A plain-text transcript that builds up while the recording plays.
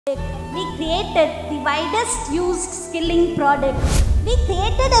We created the widest used skilling product. We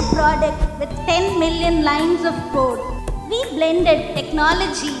created a product with 10 million lines of code. We blended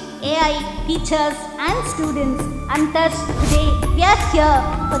technology, AI, teachers and students, and thus today we are here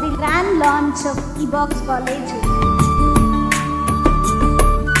for the grand launch of eBox Colleges.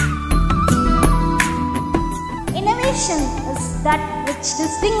 Innovation is that which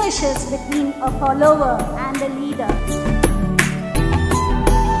distinguishes between a follower and a leader.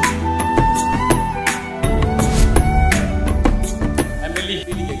 I'm really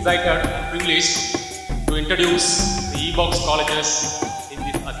feeling excited and privileged to introduce the eBox Colleges in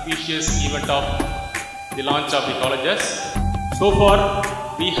this auspicious event of the launch of the colleges. So far,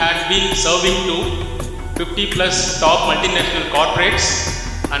 we had been serving to 50 plus top multinational corporates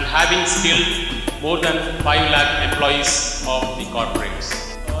and having skilled more than 5 lakh employees of the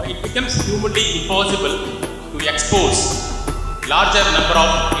corporates. It becomes humanly impossible to expose larger number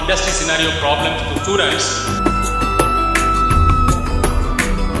of industry scenario problems to students.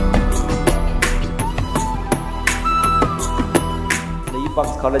 The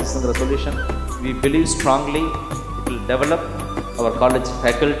eBox Colleges is the solution. We believe strongly it will develop our college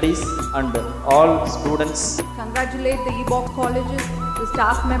faculties and all students. Congratulate the eBox Colleges, the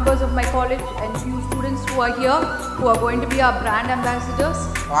staff members of my college and few students who are here who are going to be our brand ambassadors.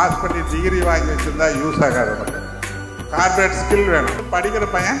 Pass பண்ணி degree வாங்கி வச்சிருந்தா use ஆகாது நமக்கு. Corporate skill வேணும். படிக்கிற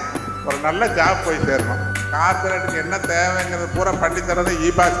பையன் ஒரு நல்ல ஜாப் போய் சேரணும். கார்ப்பரேட்டுக்கு என்ன தேவைங்கிறது பூரா பண்ணி தரது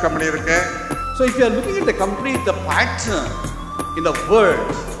eBox கம்பெனி இருக்கு. So if you are looking at the company, the pattern in the world,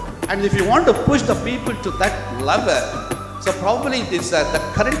 and if you want to push the people to that level, so probably this the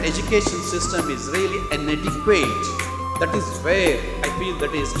current education system is really inadequate. That is where I feel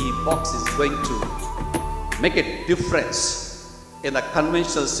that is eBox is going to make a difference in the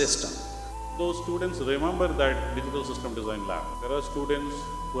conventional system. Those students remember that digital system design lab. There are students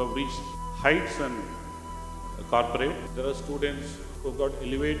who have reached heights and corporate. There are students who got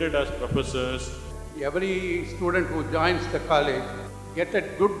elevated as professors. Every student who joins the college get a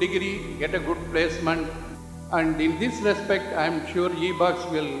good degree, get a good placement, and in this respect I am sure eBox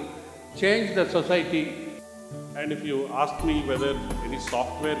will change the society. And if you ask me whether any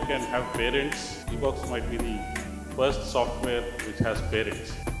software can have parents, eBox might be the first software which has parents.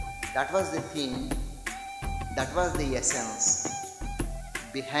 That was the thing, that was the essence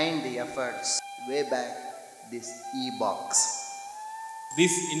behind the efforts way back this eBox.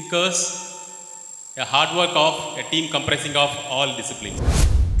 This incurs a hard work of a team comprising of all disciplines.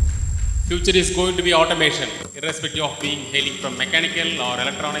 Future is going to be automation, irrespective of being hailing from mechanical or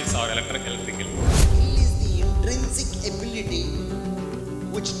electronics or electrical. Intrinsic ability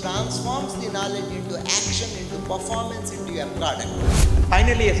which transforms the knowledge into action, into performance, into a product.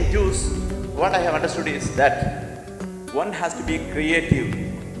 Finally, as a juice, what I have understood is that one has to be creative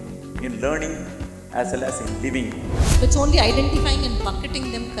in learning as well as in living. It's only identifying and bucketing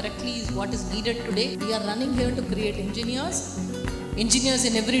them correctly is what is needed today. We are running here to create engineers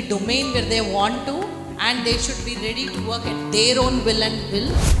in every domain where they want to, and they should be ready to work at their own will and will.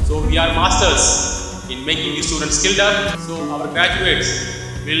 So we are masters in making the students skilled up. So our graduates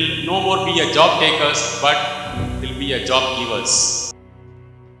will no more be a job takers, but will be a job givers.